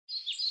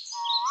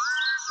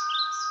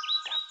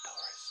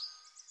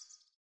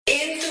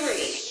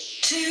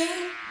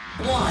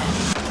1.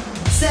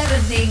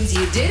 7 things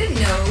you didn't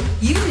know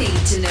you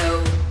need to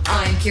know.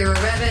 I'm Ciara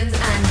Revens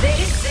and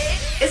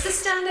this is the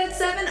Standout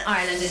 7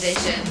 Ireland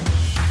edition.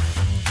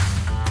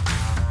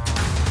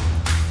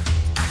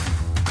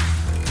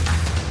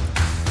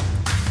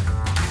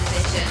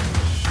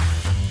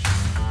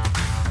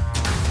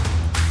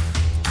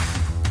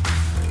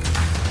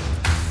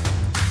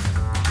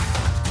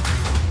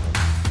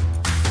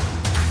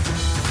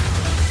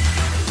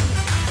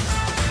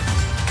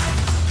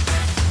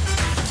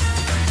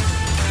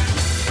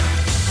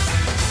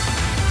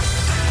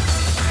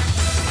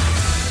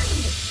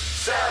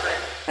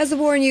 As the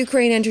war in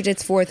Ukraine entered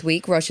its fourth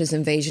week, Russia's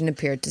invasion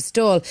appeared to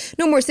stall.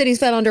 No more cities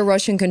fell under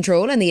Russian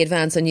control and the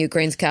advance on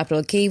Ukraine's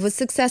capital, Kyiv, was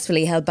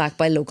successfully held back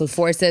by local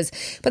forces.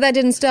 But that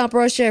didn't stop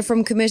Russia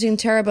from committing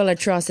terrible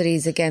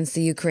atrocities against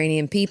the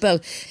Ukrainian people.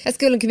 A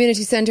school and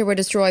community centre were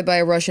destroyed by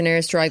a Russian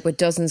airstrike, with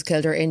dozens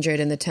killed or injured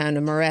in the town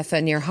of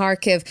Marefa near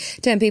Kharkiv.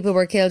 10 people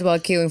were killed while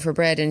queuing for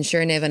bread in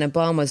Cherniv, and a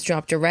bomb was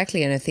dropped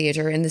directly in a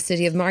theatre in the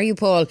city of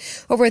Mariupol.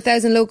 Over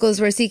 1,000 locals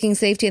were seeking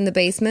safety in the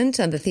basement,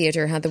 and the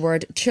theatre had the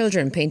word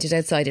children painted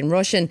outside in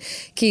Russian.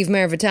 Kyiv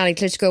Mayor Vitaly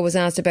Klitschko was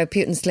asked about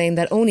Putin's claim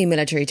that only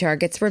military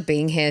targets were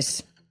being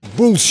hit.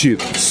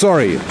 Bullshit.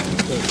 Sorry.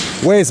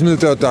 Where is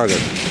military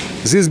target?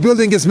 This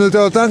building is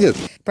military target.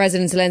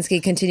 President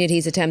Zelensky continued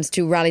his attempts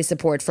to rally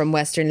support from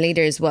Western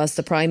leaders, whilst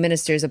the Prime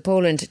Ministers of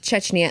Poland,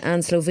 Chechnya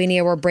and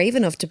Slovenia were brave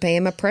enough to pay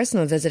him a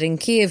personal visit in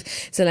Kyiv.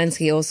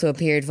 Zelensky also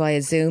appeared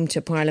via Zoom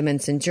to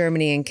parliaments in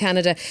Germany and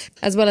Canada,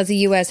 as well as the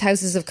US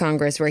Houses of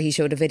Congress, where he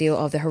showed a video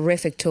of the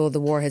horrific toll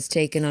the war has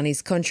taken on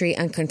his country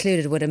and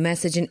concluded with a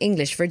message in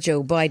English for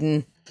Joe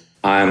Biden.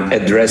 I am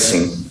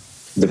addressing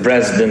the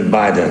President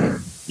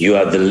Biden. You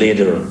are the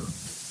leader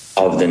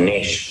of the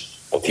nation,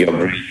 of your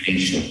great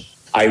nation.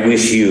 I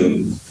wish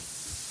you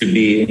to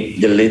be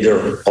the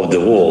leader of the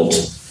world.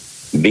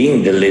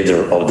 Being the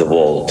leader of the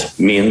world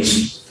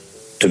means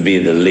to be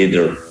the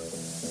leader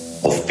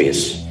of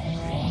peace.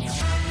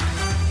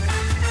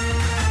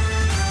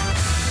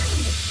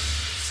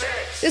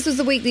 This was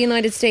the week the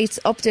United States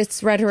upped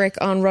its rhetoric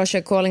on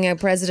Russia, calling out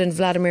President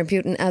Vladimir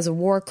Putin as a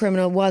war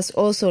criminal whilst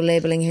also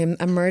labelling him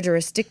a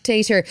murderous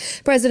dictator.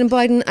 President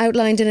Biden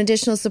outlined an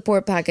additional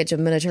support package of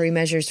military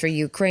measures for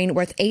Ukraine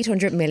worth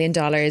 $800 million.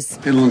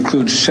 It'll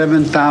include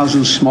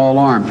 7,000 small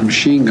arms,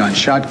 machine guns,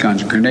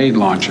 shotguns, grenade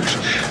launchers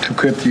to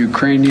equip the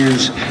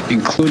Ukrainians,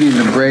 including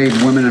the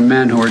brave women and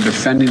men who are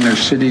defending their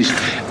cities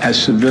as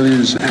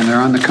civilians, and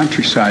they're on the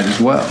countryside as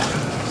well.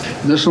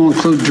 This will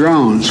include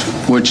drones,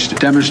 which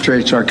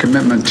demonstrates our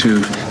commitment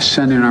to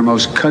sending our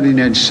most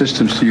cutting-edge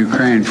systems to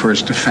Ukraine for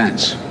its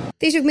defense.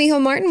 Taoiseach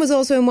Micheál Martin was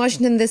also in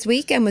Washington this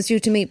week and was due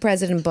to meet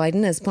President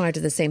Biden as part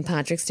of the St.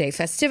 Patrick's Day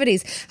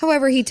festivities.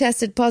 However, he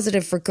tested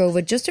positive for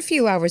COVID just a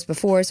few hours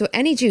before, so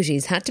any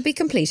duties had to be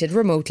completed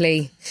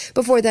remotely.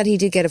 Before that, he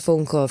did get a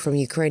phone call from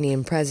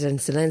Ukrainian President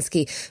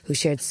Zelensky, who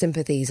shared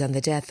sympathies on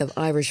the death of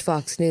Irish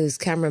Fox News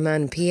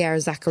cameraman Pierre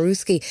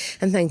Zakharuski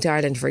and thanked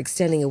Ireland for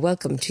extending a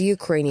welcome to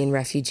Ukrainian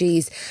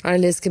refugees.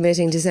 Ireland is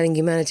committing to sending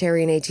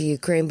humanitarian aid to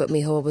Ukraine, but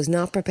Micheál was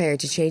not prepared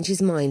to change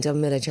his mind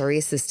on military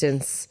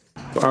assistance.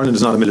 Ireland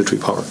is not a military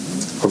power.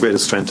 Our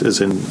greatest strength is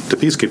in the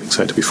peacekeeping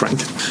side, to be frank.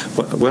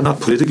 But we're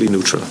not politically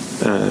neutral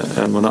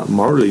and we're not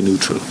morally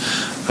neutral.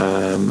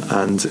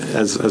 And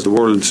as the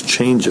world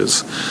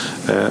changes,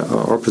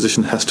 our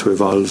position has to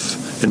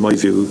evolve, in my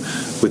view,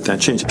 with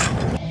that change.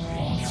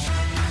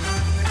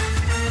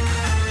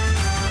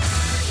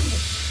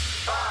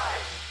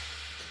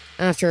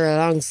 After a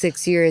long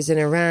 6 years in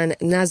Iran,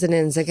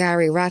 Nazanin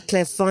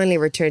Zaghari-Ratcliffe finally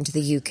returned to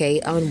the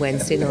UK on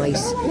Wednesday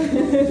night.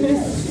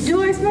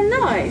 Do I smell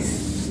nice?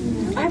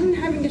 I've been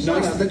having a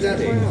shower.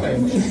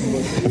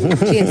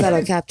 She and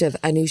fellow captive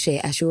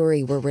Anousheh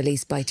Ashouri were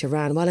released by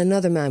Tehran, while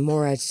another man,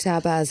 Morad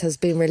Tabaz, has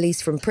been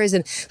released from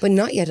prison but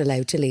not yet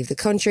allowed to leave the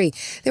country.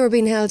 They were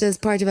being held as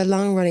part of a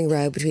long-running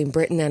row between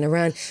Britain and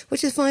Iran,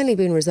 which has finally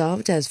been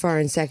resolved, as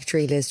Foreign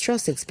Secretary Liz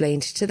Truss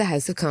explained to the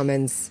House of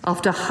Commons.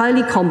 After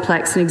highly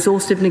complex and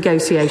exhaustive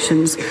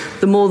negotiations,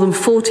 the more than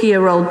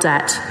 40-year-old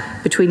debt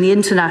between the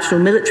international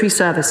military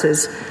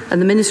services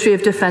and the Ministry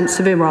of Defence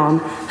of Iran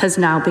has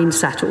now been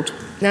settled.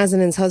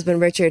 Nazanin's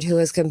husband Richard, who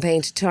has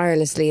campaigned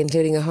tirelessly,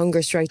 including a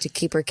hunger strike to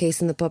keep her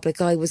case in the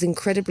public eye, was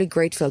incredibly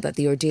grateful that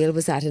the ordeal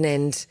was at an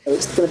end.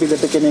 It's going to be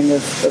the beginning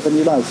of a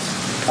new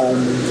life,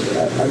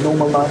 a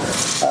normal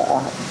life,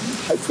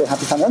 hopefully a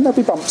happy family. And there'll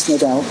be bumps, no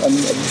doubt, and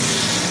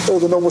all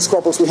the normal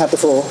squabbles we had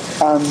before.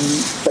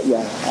 But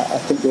yeah, I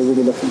think we're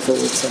really looking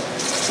forward to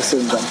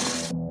seeing them.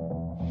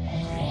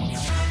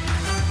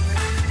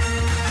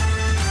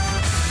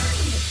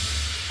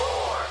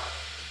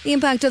 The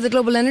impact of the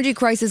global energy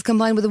crisis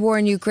combined with the war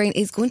in Ukraine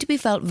is going to be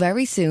felt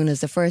very soon,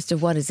 as the first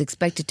of what is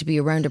expected to be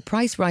a round of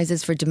price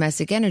rises for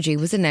domestic energy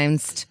was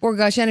announced.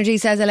 Borgosh Energy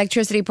says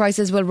electricity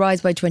prices will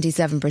rise by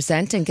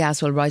 27% and gas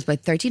will rise by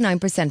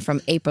 39% from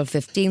April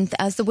 15th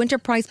as the winter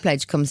price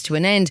pledge comes to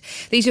an end.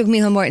 Taoiseach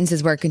Micheál Martin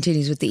says work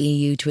continues with the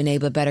EU to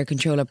enable better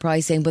control of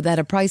pricing, but that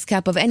a price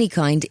cap of any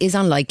kind is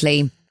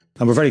unlikely.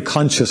 And we're very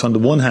conscious, on the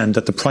one hand,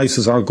 that the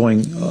prices are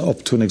going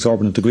up to an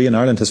exorbitant degree, and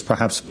Ireland has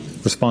perhaps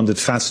responded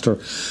faster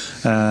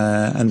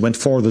and went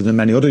further than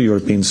many other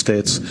European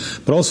states.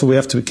 But also we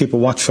have to keep a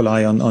watchful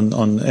eye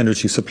on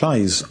energy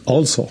supplies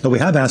also. Now, we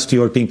have asked the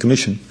European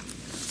Commission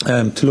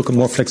to look at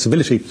more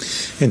flexibility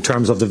in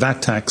terms of the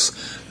VAT tax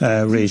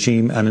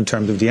regime and in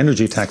terms of the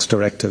energy tax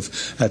directive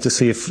to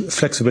see if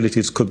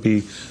flexibilities could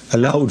be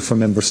allowed for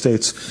member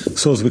states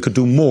so as we could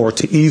do more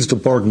to ease the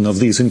burden of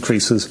these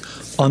increases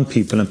on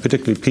people, and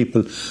particularly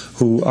people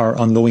who are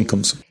on low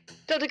incomes.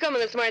 Still to come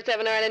in the Smart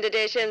 7 Ireland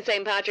edition,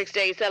 St. Patrick's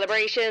Day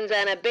celebrations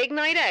and a big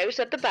night out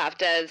at the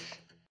BAFTAs.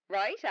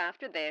 Right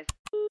after this.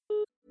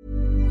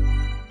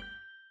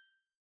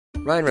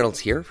 Ryan Reynolds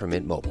here from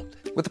Mint Mobile.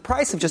 With the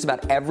price of just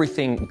about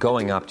everything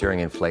going up during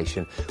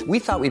inflation, we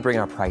thought we'd bring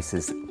our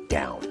prices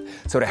down.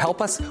 So to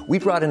help us, we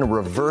brought in a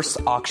reverse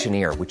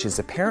auctioneer, which is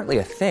apparently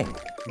a thing.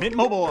 Mint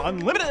Mobile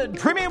Unlimited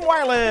Premium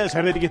Wireless.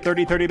 How to get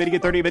 30, 30, bit to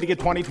get 30, bit to get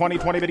 20, 20,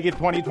 20, bit to get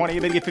 20, 20,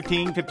 bit to get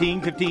 15,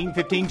 15, 15,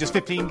 15, just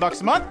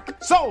 $15 a month?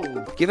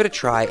 Sold! Give it a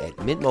try at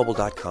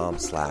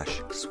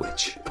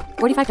mintmobile.com/switch.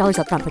 $45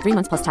 up front for 3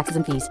 months plus taxes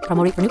and fees.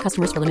 Promo rate for new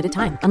customers for limited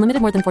time.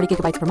 Unlimited more than 40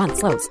 gigabytes per month.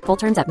 Slows full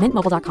terms at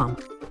mintmobile.com.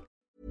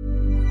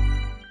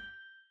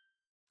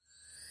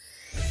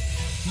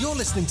 You're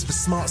listening to the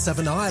Smart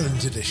 7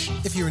 Ireland edition.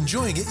 If you're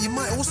enjoying it, you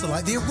might also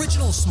like the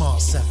original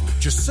Smart 7.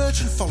 Just search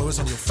and follow us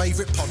on your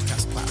favourite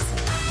podcast platform.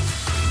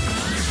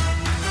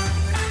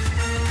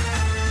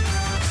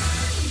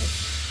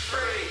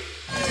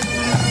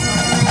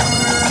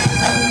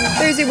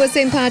 Thursday was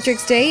St.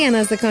 Patrick's Day, and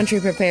as the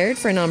country prepared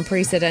for an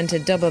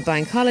unprecedented double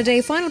bank holiday,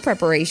 final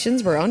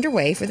preparations were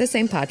underway for the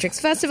St. Patrick's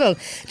Festival.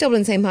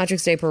 Dublin St.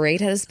 Patrick's Day Parade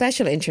had a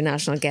special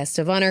international guest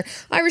of honour,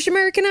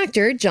 Irish-American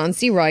actor John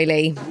C.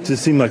 Reilly. It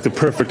just seemed like the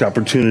perfect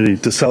opportunity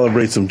to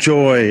celebrate some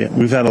joy.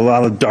 We've had a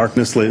lot of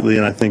darkness lately,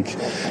 and I think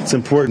it's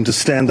important to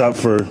stand up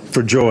for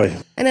joy.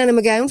 And Anna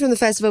McGowan from the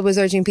festival was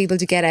urging people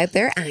to get out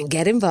there and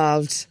get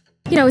involved.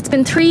 You know, it's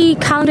been 3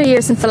 calendar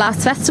years since the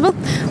last festival.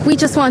 We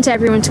just want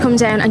everyone to come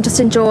down and just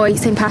enjoy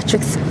St.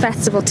 Patrick's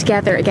Festival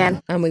together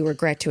again. And we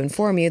regret to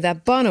inform you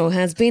that Bono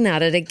has been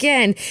at it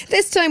again,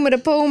 this time with a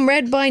poem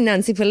read by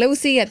Nancy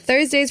Pelosi at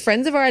Thursday's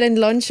Friends of Ireland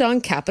lunch on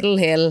Capitol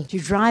Hill. To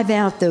drive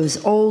out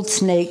those old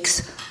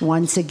snakes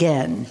once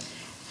again.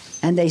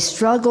 And they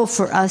struggle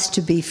for us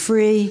to be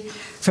free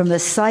from the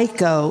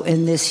psycho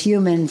in this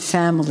human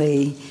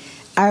family.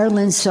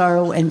 Ireland's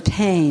sorrow and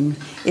pain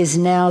is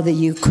now the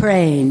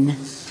Ukraine.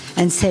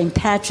 And St.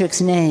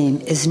 Patrick's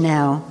name is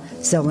now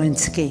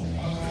Zelensky.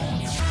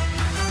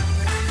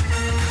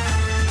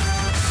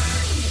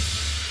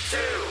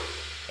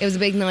 It was a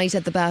big night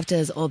at the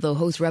BAFTAs, although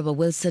host Rebel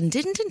Wilson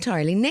didn't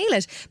entirely nail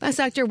it.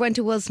 Best Actor went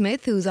to Will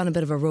Smith, who's on a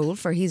bit of a roll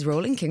for his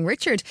role in King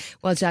Richard.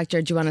 Welsh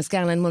actor Joanna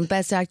Scanlon won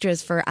Best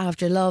Actress for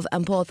After Love,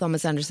 and Paul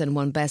Thomas Anderson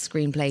won Best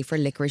Screenplay for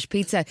Licorice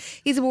Pizza.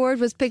 His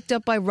award was picked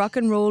up by rock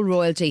and roll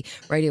royalty,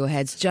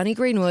 Radiohead's Johnny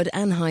Greenwood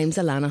and Haim's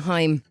Alana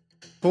Haim.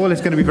 Paul is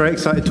going to be very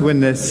excited to win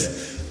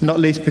this, not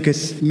least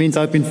because it means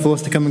I've been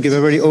forced to come and give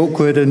a really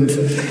awkward and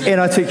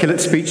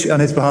inarticulate speech on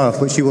his behalf,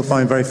 which you will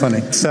find very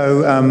funny.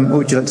 So, what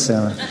would you like to say,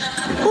 Anna?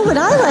 What would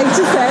I like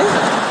to say?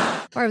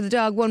 Power of the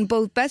Dog won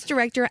both Best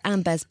Director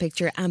and Best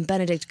Picture, and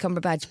Benedict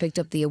Cumberbatch picked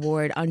up the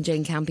award on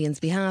Jane Campion's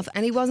behalf,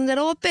 and he wasn't at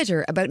all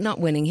bitter about not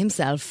winning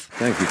himself.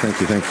 Thank you.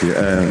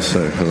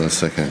 So, hold on a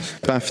second.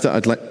 BAFTA,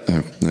 I'd like...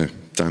 Oh, no,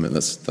 damn it,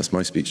 that's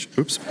my speech.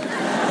 Oops.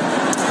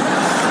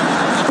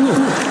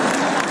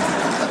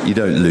 You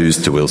don't lose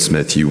to Will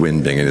Smith, you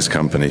win being in his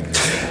company.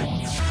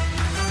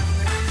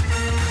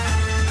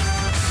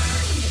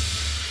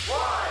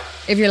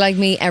 If you're like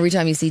me, every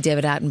time you see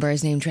David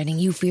Attenborough's name trending,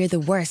 you fear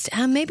the worst.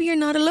 And maybe you're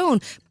not alone.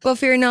 But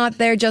fear not,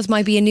 there just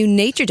might be a new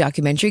nature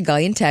documentary guy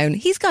in town.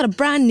 He's got a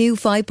brand new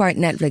 5-part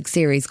Netflix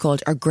series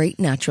called Our Great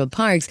Natural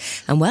Parks.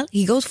 And well,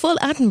 he goes full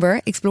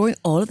Attenborough, exploring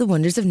all of the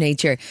wonders of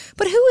nature.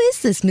 But who is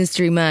this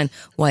mystery man?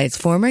 Why, it's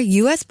former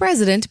US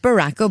President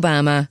Barack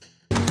Obama.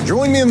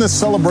 Join me in this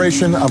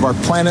celebration of our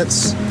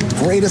planet's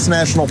greatest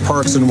national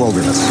parks and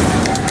wilderness.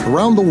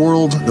 Around the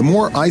world, the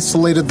more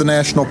isolated the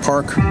national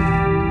park,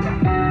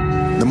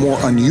 the more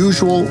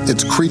unusual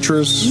its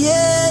creatures,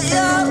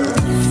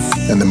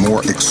 and the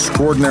more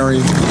extraordinary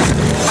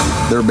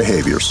their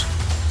behaviors.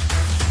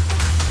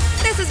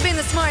 This has been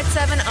the Smart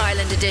 7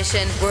 Ireland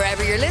edition.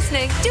 Wherever you're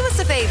listening, do us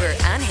a favour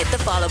and hit the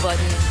follow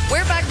button.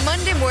 We're back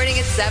Monday morning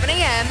at 7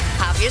 a.m.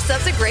 Have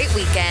yourselves a great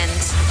weekend.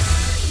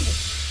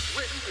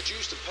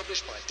 Produced and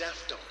published by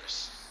Daft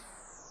Doris.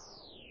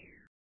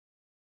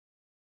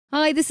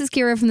 Hi, this is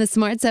Ciara from the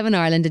Smart 7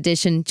 Ireland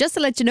edition. Just to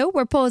let you know,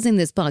 we're pausing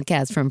this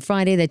podcast from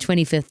Friday the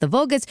 25th of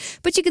August,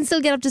 but you can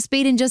still get up to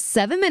speed in just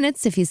 7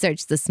 minutes if you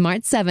search the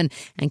Smart 7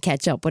 and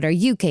catch up with our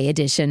UK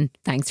edition.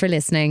 Thanks for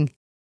listening.